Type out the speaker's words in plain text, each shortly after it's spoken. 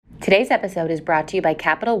Today's episode is brought to you by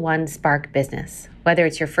Capital One Spark Business. Whether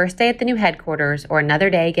it's your first day at the new headquarters or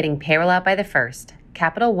another day getting payroll out by the first,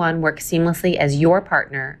 Capital One works seamlessly as your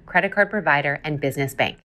partner, credit card provider, and business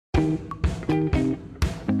bank.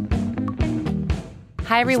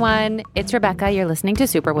 Hi, everyone. It's Rebecca. You're listening to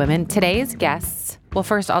Superwomen. Today's guests, well,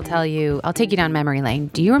 first I'll take you down memory lane.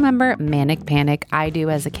 Do you remember Manic Panic? I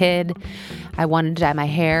do as a kid. I wanted to dye my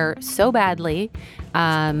hair so badly.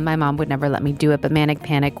 My mom would never let me do it, but Manic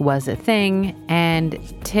Panic was a thing. And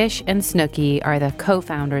Tish and Snooki are the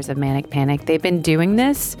co-founders of Manic Panic. They've been doing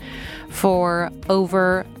this for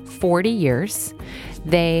over 40 years.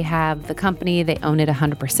 They have the company, they own it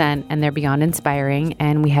 100%, and they're beyond inspiring.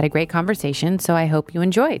 And we had a great conversation, so I hope you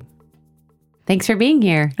enjoyed. Thanks for being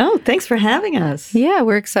here. Oh, thanks for having us. Yeah,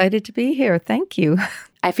 we're excited to be here. Thank you.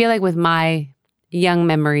 I feel like with my young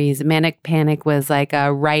memories, Manic Panic was like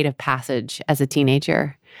a rite of passage as a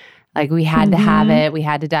teenager. Like we had to have it. We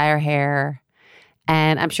had to dye our hair.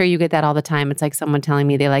 And I'm sure you get that all the time. It's like someone telling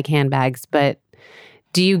me they like handbags. But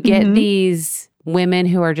do you get these women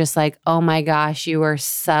who are just like, oh my gosh, you are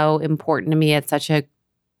so important to me at such a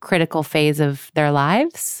critical phase of their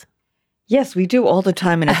lives? Yes, we do all the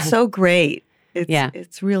time. And it's so great.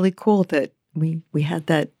 It's really cool that we had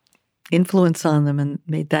that influence on them and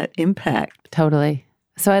made that impact. Totally.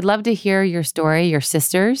 So I'd love to hear your story, your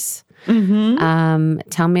sisters.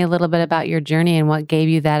 Tell me a little bit about your journey and what gave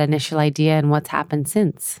you that initial idea and what's happened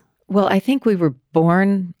since. Well, I think we were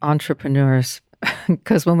born entrepreneurs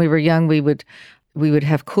because when we were young, we would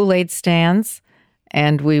have Kool-Aid stands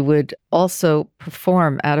and we would also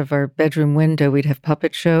perform out of our bedroom window. We'd have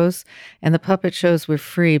puppet shows and the puppet shows were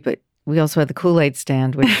free, but we also had the Kool-Aid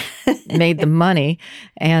stand, which made the money.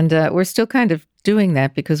 And we're still kind of doing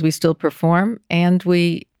that because we still perform and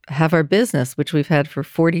we have our business, which we've had for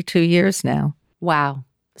 42 years now. Wow.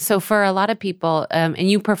 So for a lot of people, and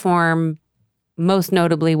you perform most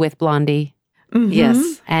notably with Blondie.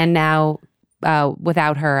 Yes. And now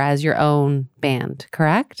without her as your own band,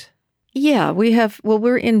 correct? Yeah,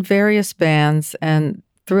 we're in various bands, and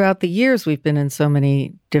throughout the years, we've been in so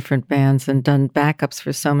many different bands and done backups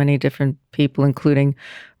for so many different people, including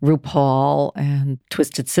RuPaul and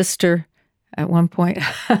Twisted Sister at one point.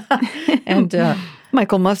 And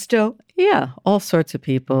Michael Musto. Yeah, all sorts of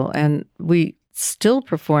people. And we still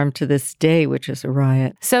perform to this day, which is a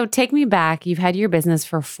riot. So take me back. You've had your business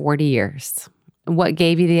for 40 years. What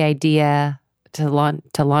gave you the idea to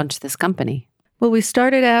launch this company? Well, we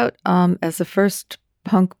started out as the first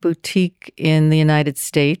punk boutique in the United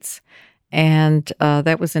States, and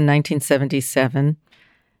that was in 1977.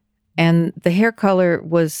 And the hair color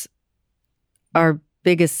was our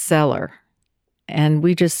biggest seller. And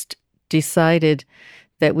we just decided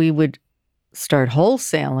that we would start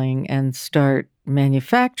wholesaling and start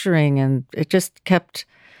manufacturing, and it just kept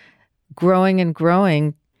growing and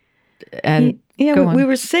growing. And we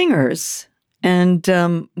were singers, and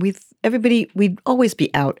we'd always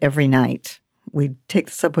be out every night. We'd take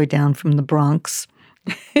the subway down from the Bronx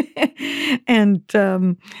and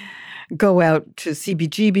go out to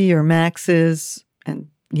CBGB or Max's and,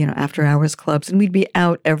 after hours clubs. And we'd be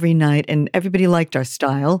out every night and everybody liked our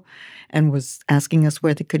style and was asking us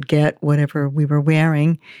where they could get whatever we were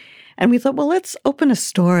wearing. And we thought, well, let's open a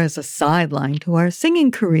store as a sideline to our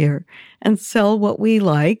singing career and sell what we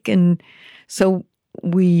like. And so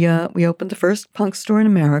we opened the first punk store in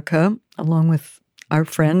America along with our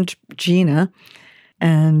friend Gina,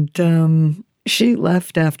 and she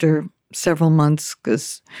left after several months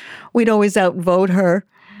because we'd always outvote her.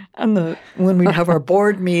 And when we'd have our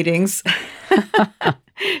board meetings,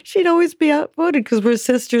 she'd always be outvoted because we're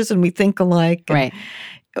sisters and we think alike. Right.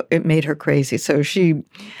 It made her crazy. So she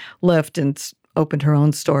left and opened her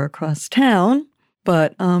own store across town.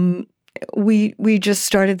 But we just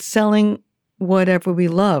started selling whatever we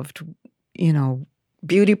loved,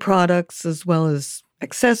 beauty products as well as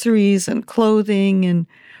accessories and clothing and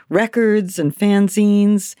records and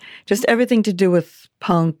fanzines, just everything to do with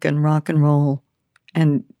punk and rock and roll.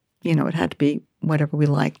 And, it had to be whatever we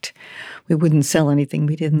liked. We wouldn't sell anything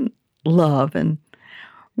we didn't love. And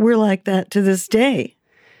we're like that to this day.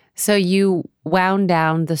 So you wound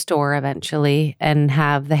down the store eventually and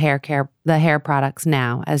have the hair products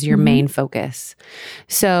now as your main focus.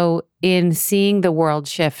 So in seeing the world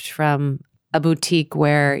shift from a boutique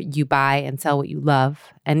where you buy and sell what you love,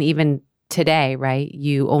 and even today, right,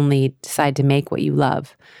 you only decide to make what you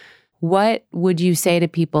love. What would you say to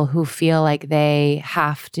people who feel like they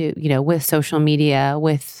have to, with social media,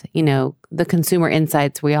 with, the consumer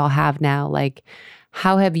insights we all have now, like,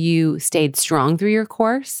 how have you stayed strong through your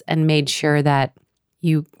course and made sure that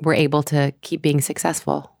you were able to keep being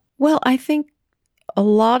successful? Well, I think a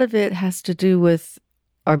lot of it has to do with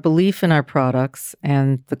our belief in our products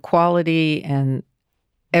and the quality and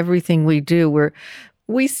everything we do.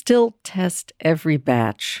 We still test every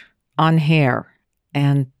batch on hair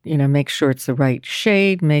and, make sure it's the right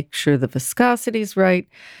shade, make sure the viscosity is right.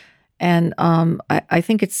 And I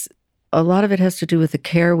think a lot of it has to do with the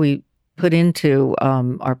care we put into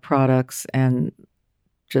our products and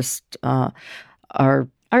just it's our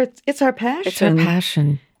passion. It's our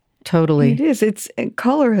passion, totally. It is.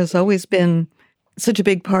 Color has always been such a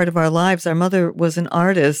big part of our lives. Our mother was an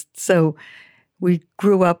artist, so we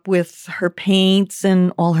grew up with her paints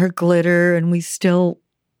and all her glitter, and we still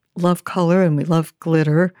love color and we love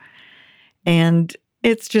glitter. And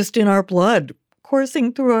it's just in our blood,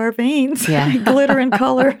 coursing through our veins, glitter and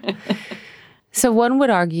color. So one would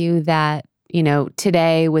argue that,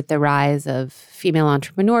 today with the rise of female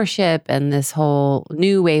entrepreneurship and this whole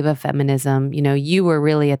new wave of feminism, you were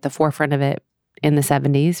really at the forefront of it in the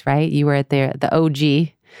 70s, right? You were at the OG.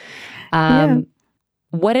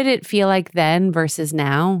 What did it feel like then versus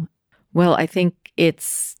now? Well, I think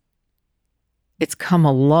it's come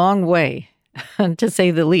a long way, to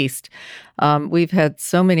say the least. We've had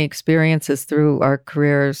so many experiences through our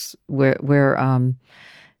careers where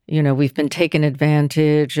we've been taken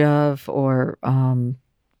advantage of, or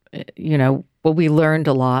we learned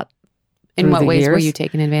a lot. In what ways were you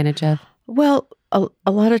taken advantage of? Well,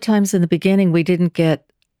 a lot of times in the beginning, we didn't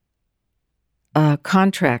get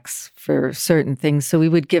contracts for certain things. So we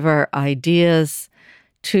would give our ideas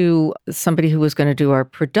to somebody who was going to do our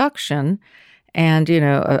production and,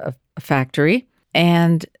 a factory.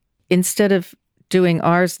 And instead of doing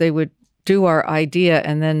ours, they would do our idea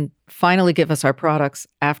and then finally give us our products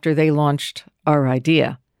after they launched our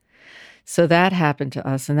idea. So that happened to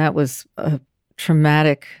us, and that was a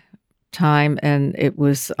traumatic time, and it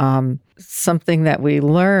was something that we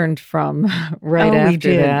learned from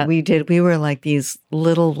after that. We did. We were like these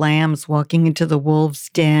little lambs walking into the wolf's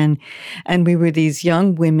den, and we were these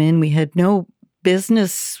young women. We had no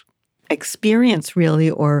business experience really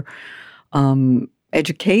or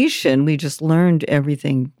education. We just learned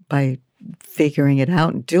everything by figuring it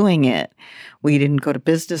out and doing it. We didn't go to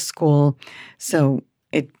business school, so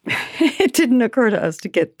it didn't occur to us to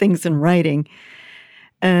get things in writing.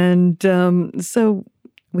 And so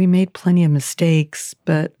we made plenty of mistakes,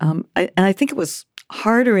 but I think it was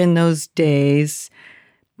harder in those days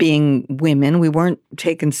being women. We weren't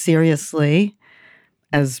taken seriously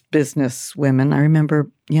as business women. I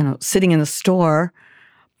remember, sitting in the store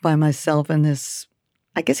by myself, and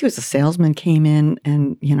I guess he was a salesman, came in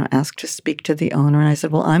and, asked to speak to the owner. And I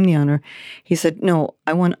said, well, I'm the owner. He said, no,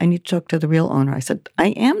 I need to talk to the real owner. I said, I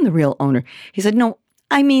am the real owner. He said, no,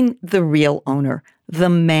 I mean the real owner, the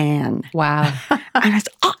man. Wow. And I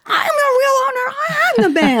said, oh, I'm the real owner. I'm the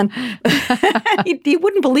man. he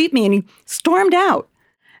wouldn't believe me, and he stormed out.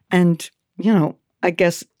 And, I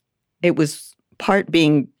guess it was part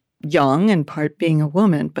being young and part being a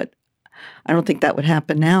woman, but I don't think that would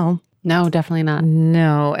happen now. No, definitely not.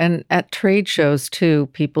 No. And at trade shows, too,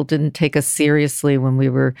 people didn't take us seriously when we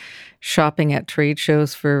were shopping at trade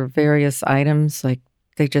shows for various items. Like,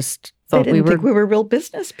 they just thought we were real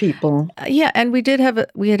business people. Yeah. And we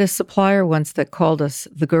had a supplier once that called us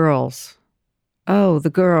the girls. Oh, the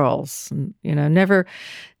girls. And, never,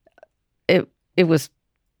 it was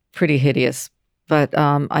pretty hideous. But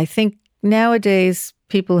I think nowadays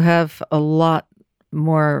people have a lot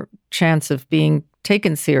more chance of being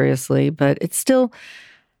taken seriously, but it's still,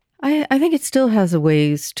 I think it still has a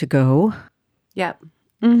ways to go. Yep.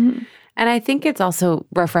 Mm-hmm. And I think it's also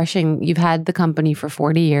refreshing. You've had the company for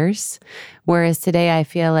 40 years, whereas today I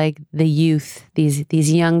feel like the youth,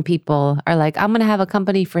 these young people are like, I'm going to have a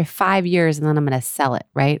company for 5 years and then I'm going to sell it,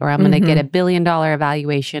 right? Or I'm going to get $1 billion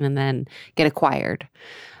evaluation and then get acquired.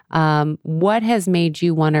 What has made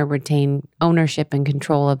you want to retain ownership and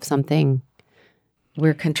control of something?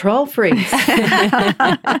 We're control freaks.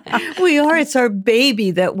 We are. It's our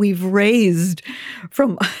baby that we've raised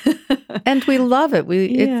from. And we love it.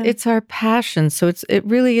 It's our passion. So it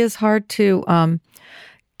really is hard to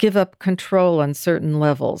give up control on certain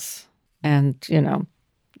levels. And, you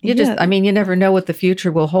never know what the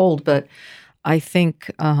future will hold. But I think,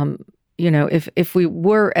 if we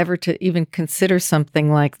were ever to even consider something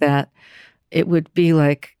like that, it would be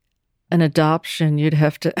like an adoption. We'd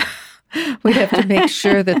have to make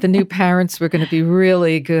sure that the new parents were going to be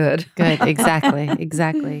really good. Good,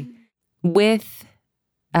 exactly. With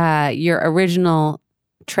your original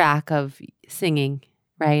track of singing,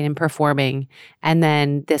 right, and performing, and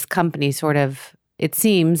then this company sort of, it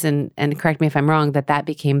seems, and correct me if I'm wrong, that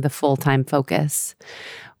became the full-time focus.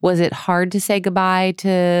 Was it hard to say goodbye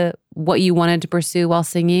to what you wanted to pursue while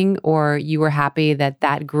singing, or you were happy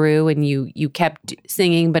that grew and you kept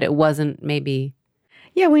singing, but it wasn't maybe?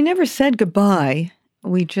 Yeah, we never said goodbye.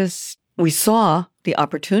 We saw the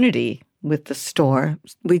opportunity with the store.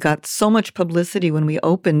 We got so much publicity when we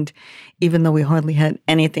opened, even though we hardly had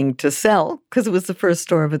anything to sell, because it was the first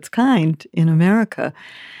store of its kind in America.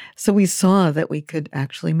 So we saw that we could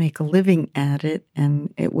actually make a living at it,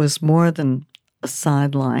 and it was more than a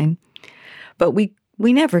sideline. But we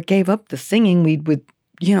never gave up the singing. We would,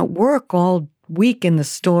 work all week in the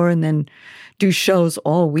store and then do shows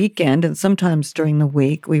all weekend. And sometimes during the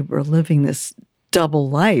week, we were living this double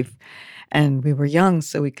life. And we were young,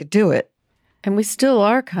 so we could do it. And we still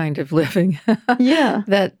are kind of living Yeah.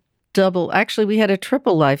 that double. Actually, we had a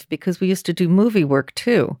triple life because we used to do movie work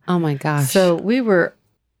too. Oh my gosh. So we were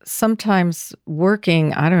sometimes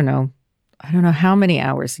working, I don't know how many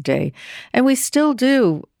hours a day. And we still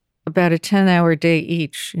do about a 10-hour day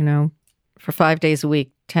each, for 5 days a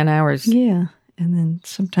week, 10 hours. Yeah. And then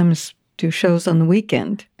sometimes do shows on the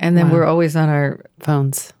weekend. And then Wow. we're always on our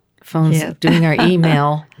phones. Yeah. doing our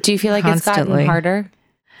email. Do you feel like it's Constantly. gotten harder?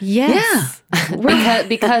 Yes.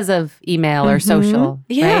 because of email or social?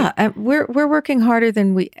 Yeah. Right? And we're working harder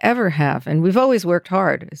than we ever have. And we've always worked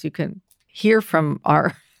hard, as you can hear from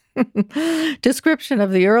our description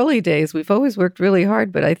of the early days. We've always worked really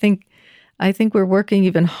hard, but I think we're working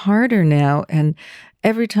even harder now. And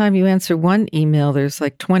every time you answer one email, there's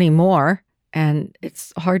like 20 more, and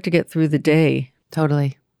it's hard to get through the day.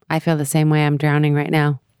 Totally. I feel the same way. I'm drowning right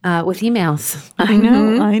now with emails.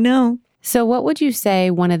 I know. So what would you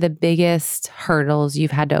say one of the biggest hurdles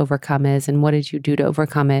you've had to overcome is, and what did you do to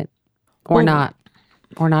overcome it or not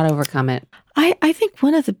overcome it? I think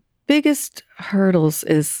one of the biggest hurdles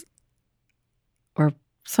is, or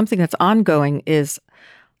something that's ongoing, is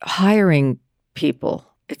hiring people.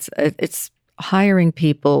 It's hiring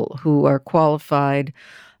people who are qualified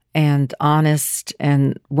and honest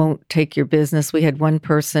and won't take your business. We had one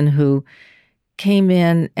person who came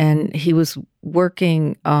in and he was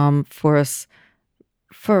working for us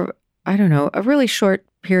for, I don't know, a really short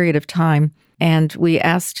period of time. And we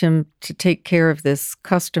asked him to take care of this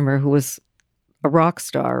customer who was a rock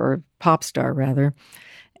star, or pop star rather.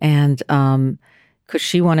 And because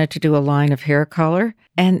she wanted to do a line of hair color.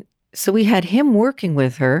 And so we had him working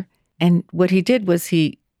with her. And what he did was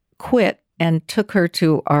he quit and took her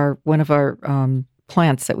to one of our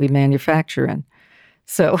plants that we manufacture in.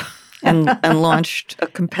 So and launched a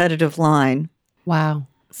competitive line. Wow.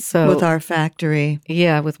 So with our factory.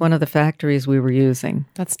 Yeah, with one of the factories we were using.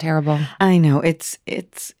 That's terrible. I know. It's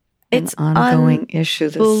an ongoing issue.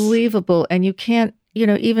 Unbelievable. And you can't,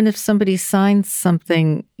 even if somebody signs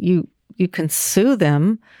something, you can sue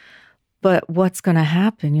them, but what's going to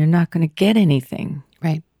happen? You're not going to get anything.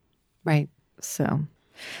 Right. So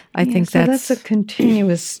I think that's a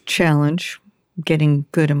continuous challenge, getting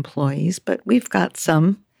good employees, but we've got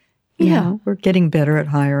some. Yeah. We're getting better at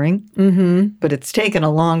hiring, but it's taken a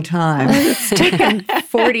long time. It's taken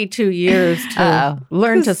 42 years to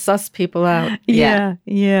learn to suss people out. Yeah.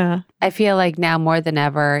 I feel like now more than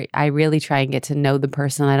ever, I really try and get to know the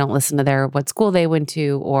person. I don't listen to what school they went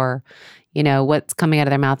to or, what's coming out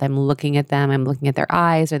of their mouth. I'm looking at them. I'm looking at their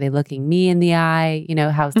eyes. Are they looking me in the eye?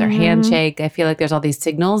 How's their handshake? I feel like there's all these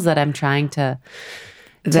signals that I'm trying to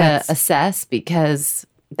assess, because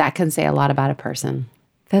that can say a lot about a person.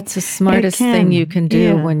 That's the smartest thing you can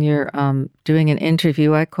do when you're doing an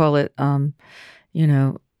interview. I call it, being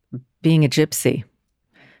a gypsy.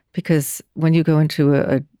 Because when you go into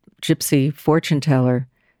a gypsy fortune teller,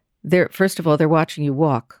 first of all, they're watching you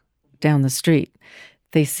walk down the street.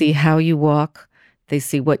 They see how you walk. They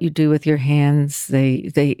see what you do with your hands.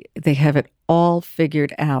 They have it all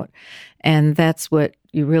figured out. And that's what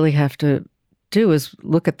you really have to do, is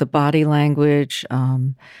look at the body language,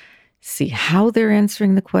 see how they're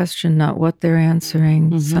answering the question, not what they're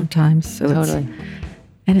answering sometimes. So Totally.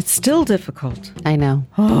 And it's still difficult. I know.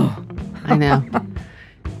 Oh, I know.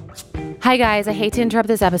 Hi, guys. I hate to interrupt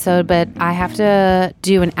this episode, but I have to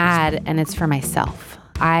do an ad, and it's for myself.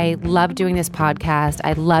 I love doing this podcast.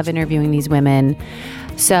 I love interviewing these women.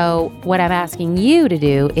 So what I'm asking you to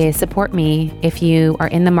do is support me. If you are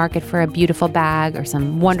in the market for a beautiful bag or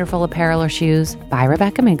some wonderful apparel or shoes, buy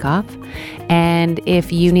Rebecca Minkoff. And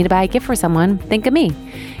if you need to buy a gift for someone, think of me.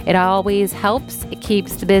 It always helps. It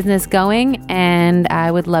keeps the business going. And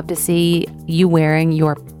I would love to see you wearing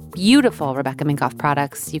your beautiful Rebecca Minkoff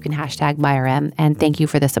products. You can hashtag BuyRM. And thank you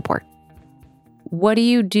for the support. What do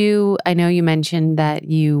you do? I know you mentioned that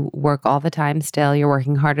you work all the time still. You're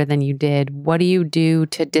working harder than you did. What do you do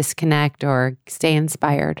to disconnect or stay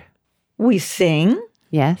inspired? We sing.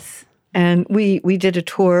 Yes. And we did a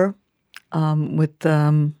tour with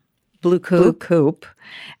Blue Blue Coupe. Coupe,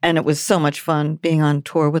 and it was so much fun being on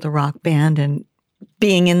tour with a rock band and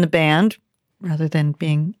being in the band rather than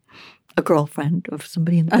being a girlfriend of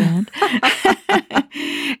somebody in the band.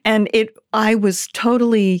 And I was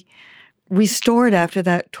totally restored after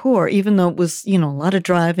that tour, even though it was, a lot of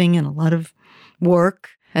driving and a lot of work,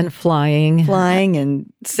 And flying. flying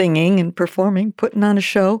and singing and performing, putting on a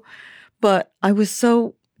show. But I was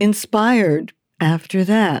so inspired after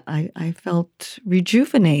that. I felt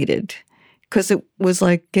rejuvenated because it was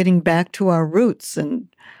like getting back to our roots and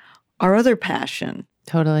our other passion.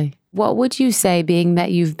 Totally. What would you say, being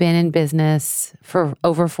that you've been in business for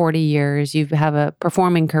over 40 years, you have a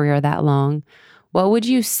performing career that long, what would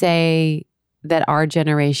you say that our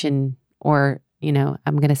generation, or,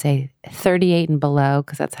 I'm going to say 38 and below,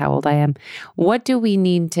 because that's how old I am, what do we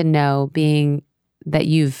need to know, being that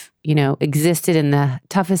you've, existed in the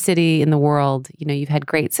toughest city in the world, you've had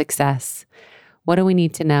great success. What do we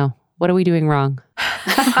need to know? What are we doing wrong?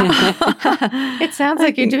 It sounds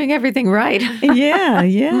like you're doing everything right. Yeah.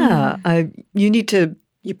 You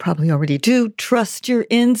probably already do, trust your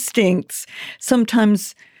instincts.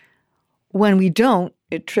 Sometimes when we don't,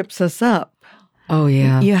 it trips us up. Oh,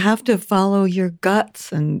 yeah. You have to follow your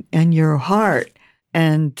guts and your heart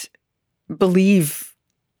and believe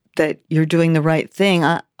that you're doing the right thing.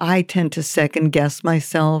 I tend to second guess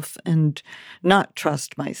myself and not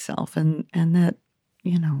trust myself, and that,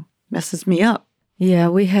 messes me up. Yeah,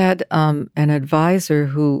 we had an advisor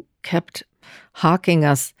who kept hawking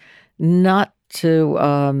us not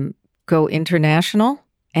to go international.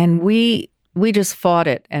 And we just fought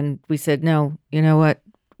it. And we said, no, you know what?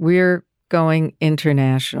 We're going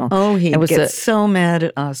international. Oh, he'd get so mad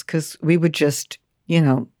at us because we would just,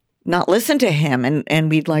 not listen to him. And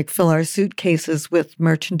we'd fill our suitcases with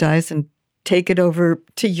merchandise and take it over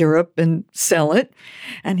to Europe and sell it.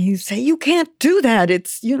 And he'd say, you can't do that.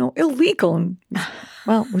 It's, illegal. And,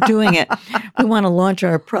 well, we're doing it. We want to launch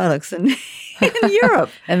our products in Europe.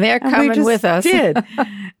 And they're coming with us. Did.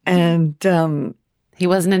 And he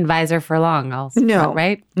was an advisor for long, no,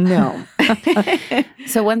 right? No.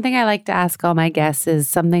 So one thing I like to ask all my guests is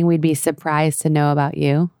something we'd be surprised to know about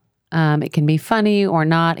you. It can be funny or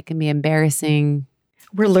not. It can be embarrassing.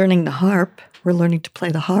 We're learning the harp. We're learning to play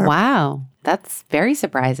the harp. Wow. That's very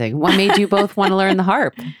surprising. What made you both want to learn the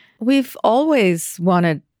harp? We've always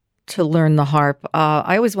wanted to learn the harp.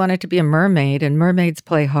 I always wanted to be a mermaid, and mermaids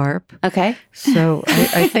play harp. Okay. So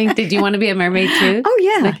I think... Did you want to be a mermaid too? Oh,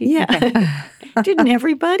 yeah. Nikki? Yeah. Okay. Didn't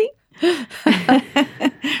everybody?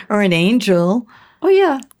 Or an angel. Oh,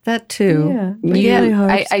 yeah, that too.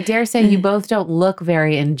 Yeah. I dare say you both don't look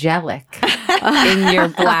very angelic in your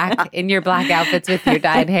black outfits with your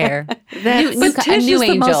dyed hair. But Tish is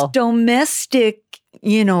the most domestic,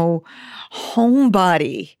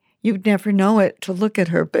 homebody. You'd never know it to look at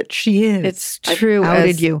her, but she is. It's true. I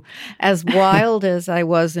outed you. As wild as I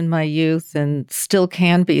was in my youth and still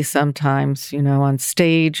can be sometimes, on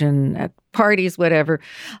stage and at parties, whatever.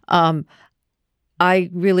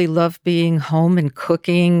 I really love being home and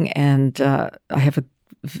cooking, and I have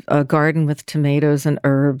a garden with tomatoes and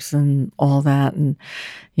herbs and all that. And,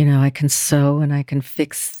 I can sew and I can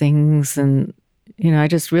fix things. And, I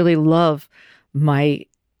just really love my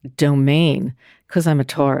domain because I'm a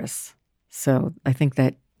Taurus. So I think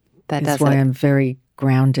that is why I'm very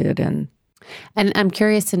grounded. And I'm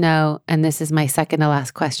curious to know, and this is my second to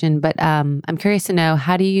last question, but I'm curious to know,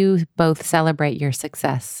 how do you both celebrate your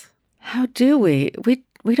success? How do we?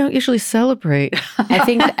 We don't usually celebrate. I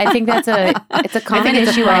think it's a common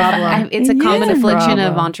issue. It's a common affliction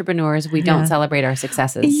of entrepreneurs. We don't celebrate our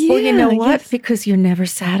successes. Yeah, well, you know what? Because you're never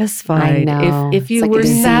satisfied. I know. If you were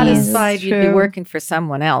satisfied, you'd be working for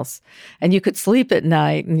someone else, and you could sleep at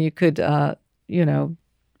night, and you could,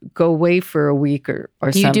 go away for a week or do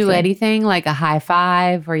you something. do anything like a high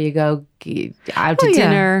five, or you go out to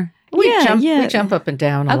dinner? We jump up and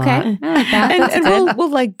down a lot. I like that. And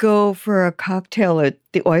we'll go for a cocktail at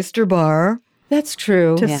the Oyster Bar. That's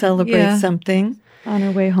true. To celebrate something on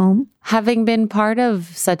our way home. Having been part of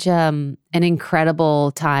such an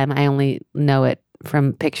incredible time, I only know it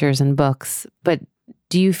from pictures and books, but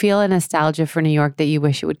do you feel a nostalgia for New York that you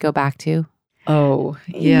wish it would go back to? Oh,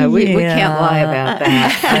 yeah. We can't lie about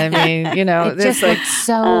that. I mean, it just looked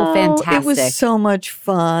so fantastic. It was so much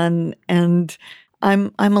fun. And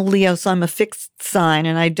I'm a Leo, so I'm a fixed sign,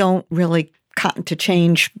 and I don't really cotton to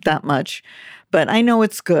change that much. But I know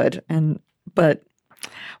it's good. But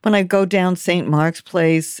when I go down St. Mark's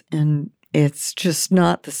Place, and it's just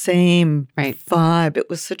not the same vibe.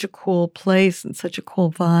 It was such a cool place and such a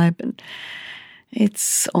cool vibe, and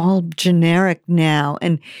it's all generic now.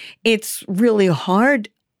 And it's really hard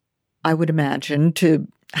I would imagine, to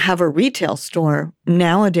have a retail store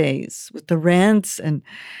nowadays with the rents and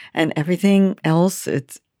everything else.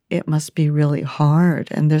 It must be really hard.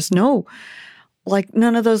 And there's none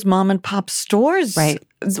of those mom and pop stores, Right.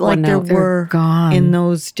 like there were gone in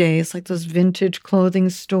those days, like those vintage clothing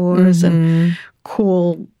stores and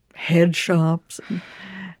cool head shops.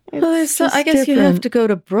 Well, I guess you have to go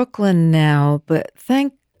to Brooklyn now, but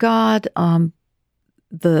thank God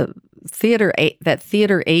the theater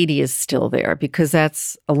 80 is still there, because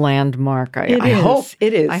that's a landmark. I hope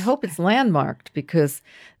it is. I hope it's landmarked, because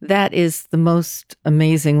that is the most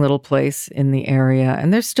amazing little place in the area.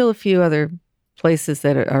 And there's still a few other places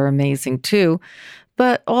that are amazing too,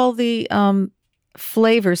 but all the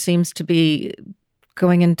flavor seems to be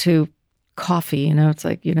going into coffee. It's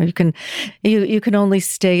like, you can only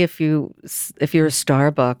stay if you're a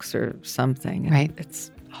Starbucks or something. Right. It's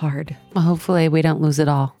hard. Well, hopefully we don't lose it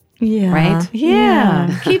all. Yeah. Right?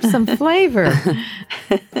 Yeah. Keep some flavor.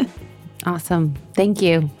 Awesome. Thank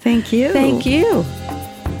you. Thank you. Thank you.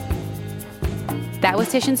 That was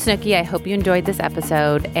Tish and Snooki. I hope you enjoyed this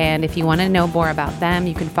episode. And if you want to know more about them,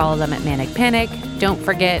 you can follow them at Manic Panic. Don't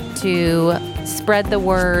forget to spread the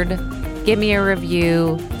word, give me a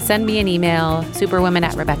review, send me an email,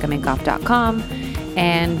 superwomen@RebeccaMinkoff.com,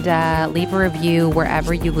 and leave a review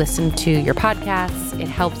wherever you listen to your podcasts. It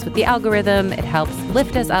helps with the algorithm. It helps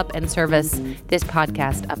lift us up and service this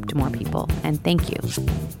podcast up to more people. And thank you.